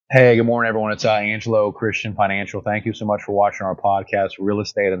Hey, good morning, everyone. It's Angelo Christian Financial. Thank you so much for watching our podcast, Real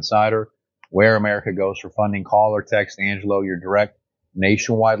Estate Insider, where America goes for funding. Call or text Angelo, your direct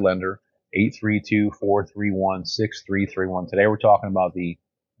nationwide lender, 832-431-6331. Today, we're talking about the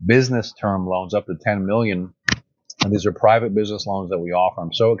business term loans up to $10 million. And these are private business loans that we offer.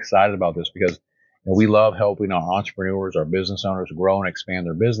 I'm so excited about this because we love helping our entrepreneurs, our business owners grow and expand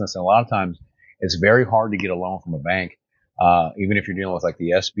their business. And a lot of times, it's very hard to get a loan from a bank. Even if you're dealing with like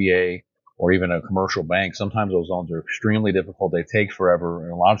the SBA or even a commercial bank, sometimes those loans are extremely difficult. They take forever,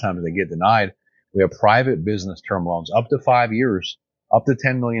 and a lot of times they get denied. We have private business term loans up to 5 years, up to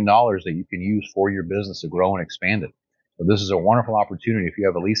 $10 million that you can use for your business to grow and expand it. So this is a wonderful opportunity. If you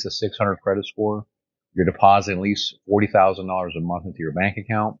have at least a 600 credit score, you're depositing at least $40,000 a month into your bank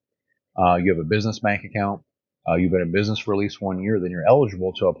account. You have a business bank account. You've been in business for at least 1 year, then you're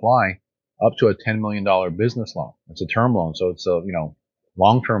eligible to apply up to a $10 million business loan. It's a term loan, so it's a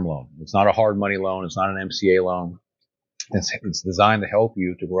long-term loan. It's not a hard money loan. It's not an MCA loan. It's designed to help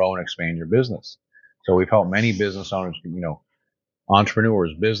you to grow and expand your business. So we've helped many business owners,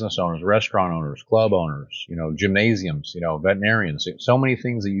 entrepreneurs, business owners, restaurant owners, club owners, gymnasiums, veterinarians. So many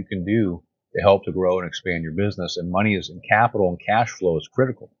things that you can do to help to grow and expand your business. And money is in capital and cash flow is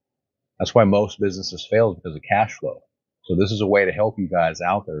critical. That's why most businesses fail, because of cash flow. So this is a way to help you guys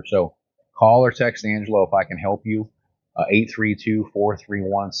out there. So call or text Angelo if I can help you.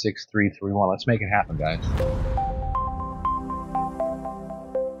 832-431-6331. Let's make it happen, guys.